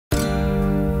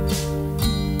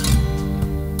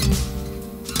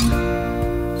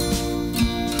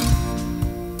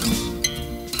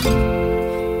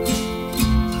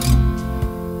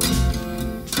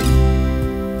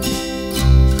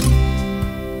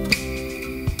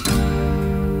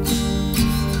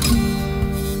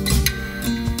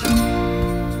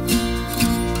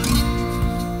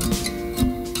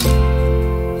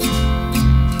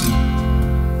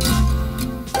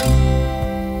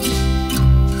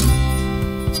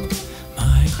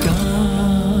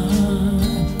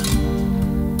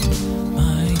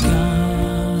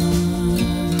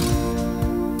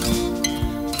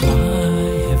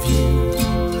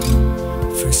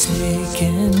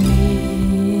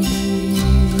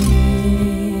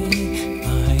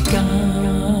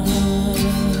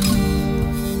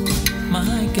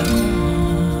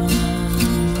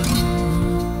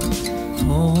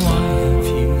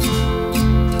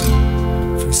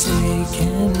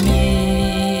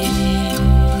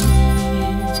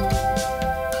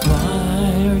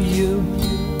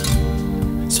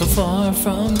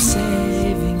from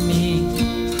saving me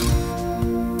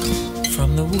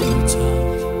from the woods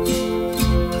of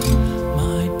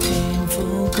my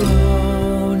painful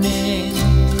groaning.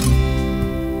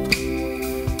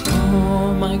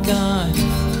 Oh my God,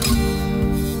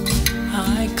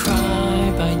 I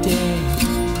cry by day,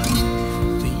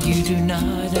 but you do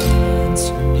not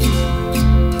answer me,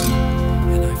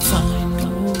 and I find no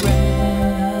rest.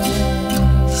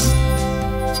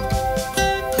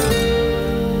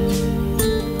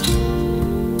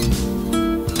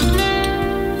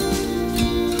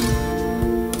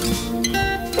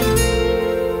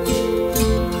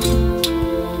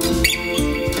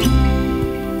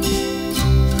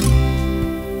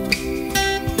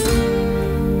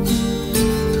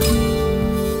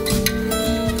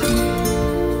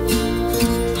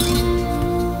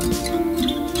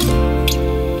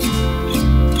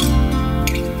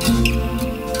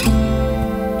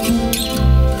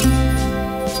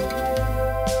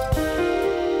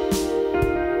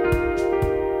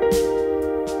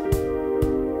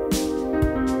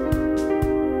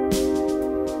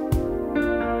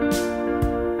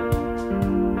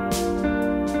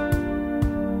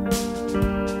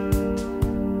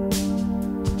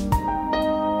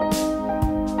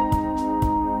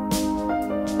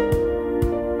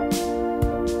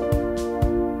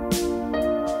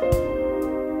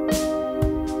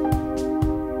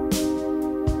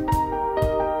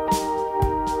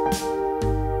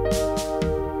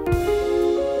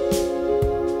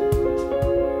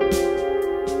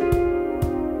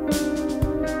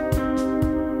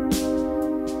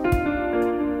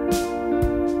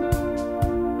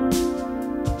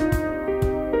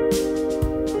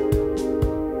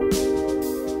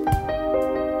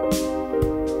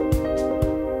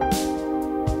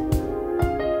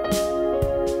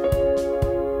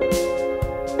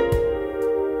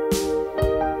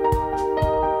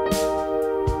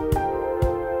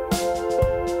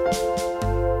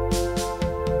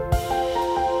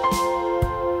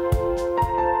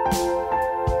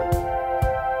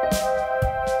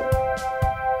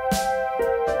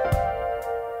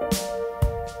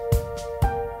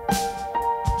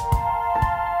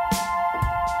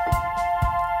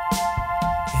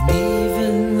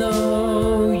 Even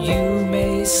though you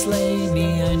may slay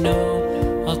me, I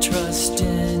know I'll trust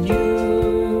in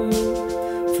you.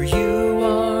 For you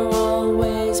are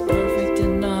always perfect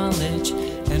in knowledge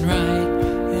and right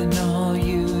in all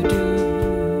you do.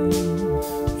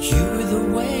 You are the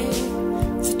way,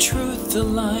 the truth, the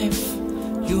life.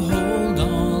 You hold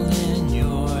all in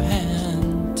your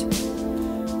hand.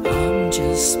 I'm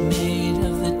just made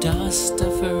of the dust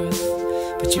of earth,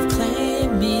 but you've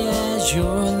claimed me as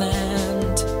your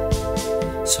land.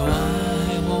 So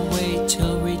I will wait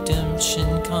till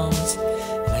redemption comes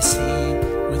and I see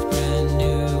with brand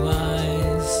new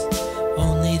eyes.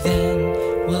 Only then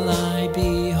will I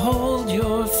behold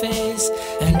your face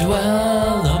and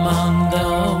dwell among the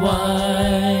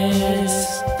wise.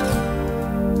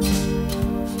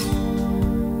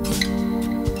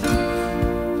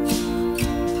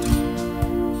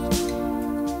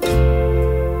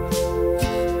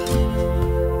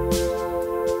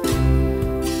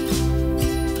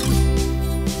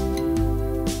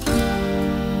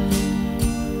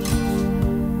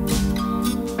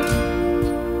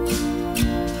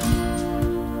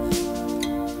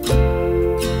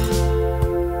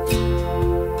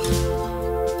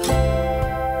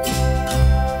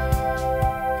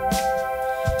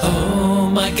 Oh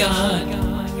my God,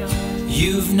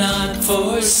 you've not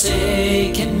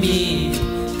forsaken me,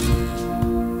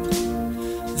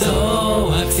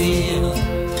 though I feel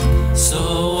so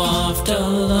oft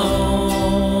alone,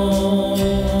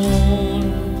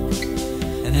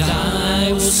 and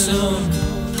I will soon,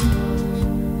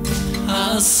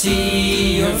 I'll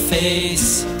see your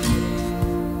face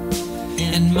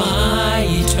in my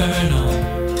eternal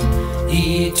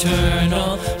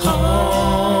home.